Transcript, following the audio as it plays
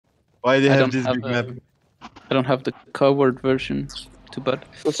Why they I have don't this have big map? I don't have the covered version. Too bad.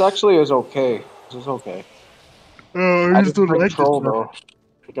 This actually is okay. This is okay. Oh, I just just don't like like troll this map. though.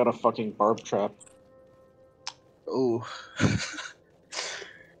 I got a fucking barb trap. Oh.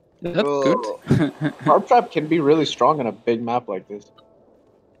 That's Oh. good. Barb trap can be really strong in a big map like this.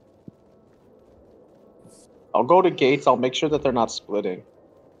 I'll go to gates. I'll make sure that they're not splitting.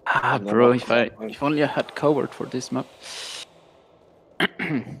 Ah, And then bro, I'll if come back in. only I had covered for this map.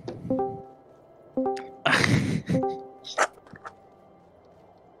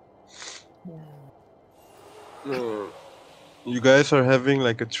 You guys are having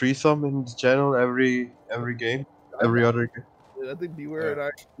like a threesome in the channel every game, every other game. I think Beware and I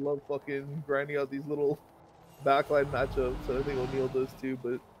love fucking grinding out these little backline matchups, and I think O'Neal does too.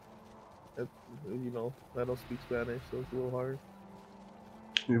 But you know, I don't speak Spanish, so it's a little hard.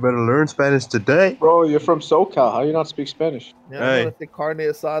 You better learn Spanish today. Bro, you're from SoCal. How you not speak Spanish? Yeah, Hey. I want to say carne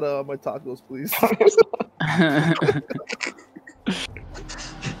asada on my tacos, please.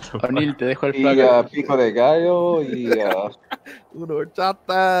 O'Neal, te dejo el Y flag. pico de gallo y Una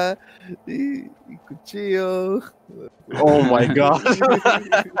horchata y cuchillo. Oh my god.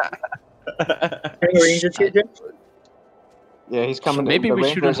 yeah, he's coming. Maybe the we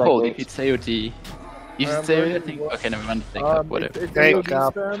shouldn't Rangers at hold if gates. it's AOD. If it's AOD, I think. Okay, never mind. Take up, whatever. It's Take AOD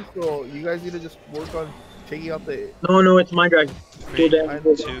up. spam, so you guys need to just work on taking out the. No, it's my drag. 3, behind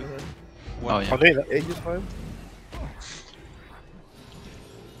 2, the- 1. Oh yeah. Okay, Aegis fine.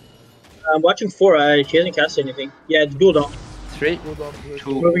 I'm watching 4. She hasn't cast anything. Yeah, it's dual dom. 3, Hold on.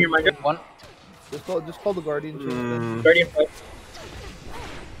 2, Moving your mind up. 1. Just call the Guardian. Mm. Guardian 5.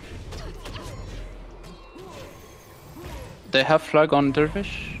 They have flag on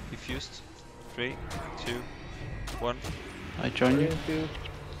Dervish. Diffused. 3, 2, 1. I join you. Guardian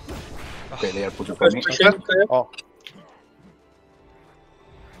 2. Pelear puto Guys conmigo. pushing. Oh,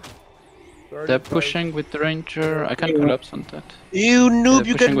 Guardian They're 5. pushing with the Ranger. I can collapse on that. You noob,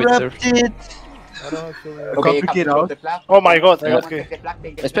 you pushing can with wrap Derv. it. I don't have to. Complicate out. oh my god, Yeah. okay.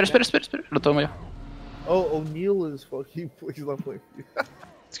 Espera. Lo tomo yo. Oh, O'Neal is fucking. He's not playing.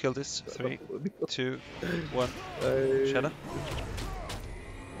 Let's kill this. 3, 2, 1. Uh, Shadow.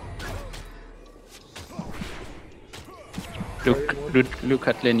 Look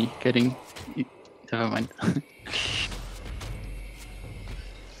at Lenny getting. Never mind.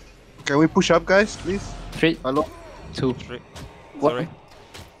 Can we push up, guys, please? 3, Hello? 2, 3. 1. Sorry.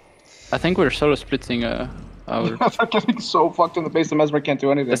 I think we're solo splitting our. I'm getting so fucked in the base. The Mesmer can't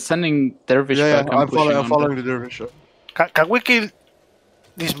do anything. They're sending Dervish Yeah, back. I'm pushing on following them. the dervish. Can we kill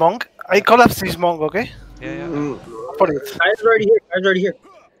this monk? I collapse this monk, okay? Yeah. For it. Kaya's already here.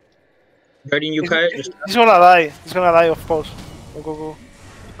 Guardian you, Kaya. Just He's gonna die. He's gonna die, of course. Go.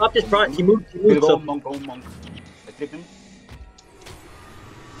 pop this bronze. He moved Go so. monk, go monk. I trip him.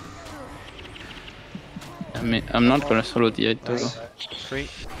 I'm not gonna solo the 8 though. 3,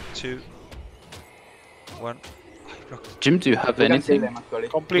 2, 1. Jim, do you have anything? Yeah, the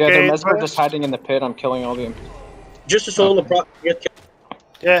Complicate. Mesmer first. just hiding in the pit. I'm killing all the imps. Just a solo pro.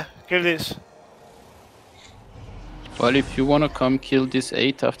 Yeah, kill this. Well, if you wanna come kill this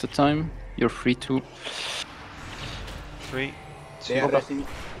 8 after time, you're free to. 3, 2,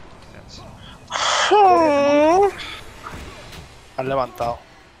 yes. Han levantado.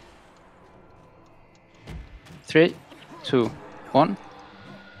 3, 2, 1.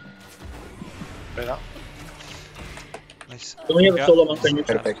 Venga. Nice. Only have a Yeah. solo monk on you.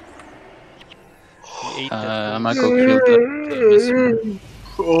 Perfect. He ate that. I might go kill that.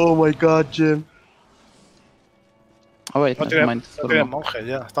 Oh my god, Jim. Oh wait, No never tiene, mind. no tiene monjes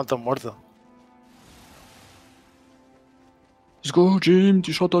ya, están todos muertos. Let's go, Jim.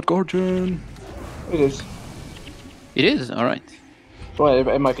 You shot that Guardian. It is. It is alright. Well,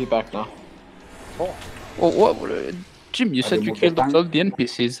 it might be back now. Oh, what? Jim, you said you killed all the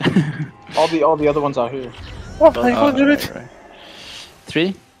NPCs. All the other ones out here. Oh my god, do it! Right.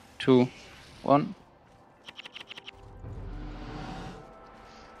 3, 2, 1.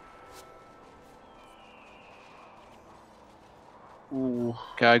 Ooh.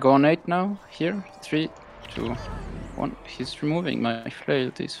 Okay, I go on 8 now. Here. 3, 2, 1. He's removing my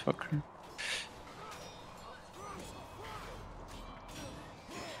flail, this fucker.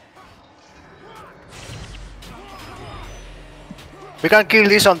 We can kill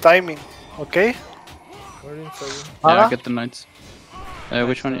this on timing, okay? Guardian 7. Yeah, I get the knights.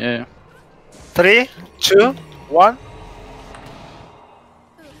 Which one? Yeah. 3, 2, 1.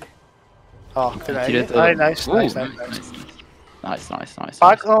 Oh, good idea. Tira todo. Nice. Nice.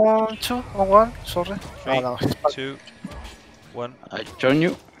 Back on 2, on 1, sorry. Oh no, he's back. 2, 1. I join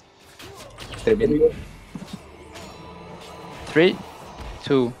you. 3,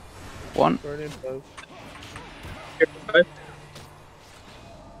 2, 1. Guardian 5.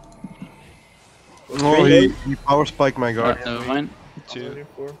 Oh, he power spiked my guard. Never mind. 2, Guardian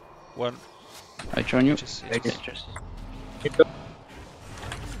 4. 1. I join you. Just, Yeah, just. just.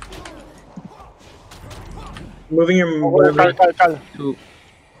 Moving your Cal. 2,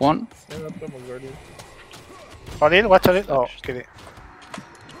 1. Stand up from a Guardian. On in, watch on it. Oh, kidding.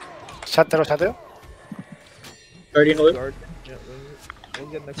 Sateo. Guardian hold. Guardian. Yeah, we'll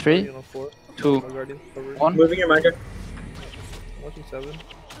get next 3, Guardian on 4. 2, My Guardian's covered. 1. Moving your Magic. Watching 7.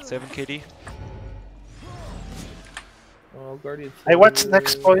 7 KD. Oh, Guardian. I watch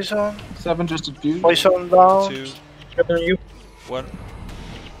next poison. 7 just infused. Poison down. 2, Coming on you. 1.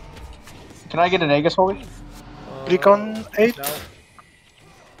 Can I get an Aegis Holy? Click on 8. Now,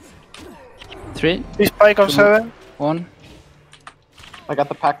 3, This spike on 7. 1. I got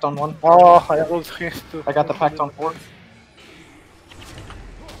the pact on 1. Oh, I rolled here too. I got the pact on 4.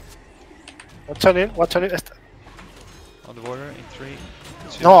 Watch on it. Watch on it. On the water in 3,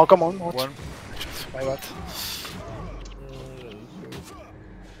 2, No, come on. Watch. 1. My bad.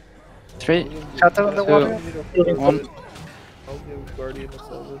 3, Shatter on the Two. water. 1. I'll give Guardian a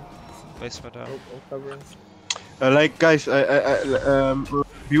 7. Waste my down. I'll cover him. Like guys,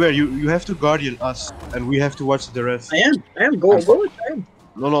 beware. You have to guardian us, and we have to watch the rest. I am. Go. I am.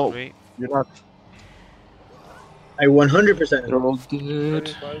 No, 3. you're not. I 100%. They're all good. Guardian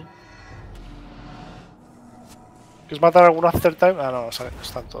 5. ¿Quieres matar alguno after time? Ah, no,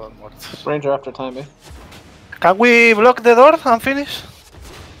 están todos muertos. Ranger after time, eh? Can we block the door and finish?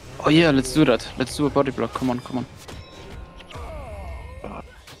 Oh yeah, let's do that. Let's do a body block. Come on, come on.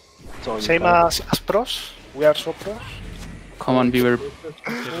 It's all you Same got. as pros. We are so pros. Come on, beware.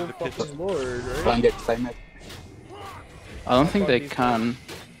 Oh, fucking lord, right? Try and get Simon. I don't think they can.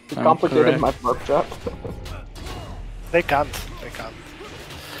 You I'm complicated correct. my burp trap. They can't.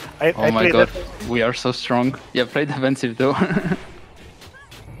 I Oh my played god, it. we are so strong. Yeah, play defensive though.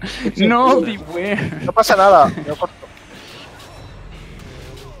 No, beware. No pasa nada. Yo corto.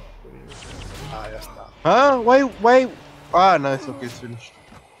 Ah, ya está. Huh? Why? Ah, nice. Okay, it's finished.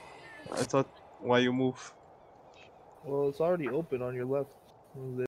 I thought, why you move? Well, it's already open on your left.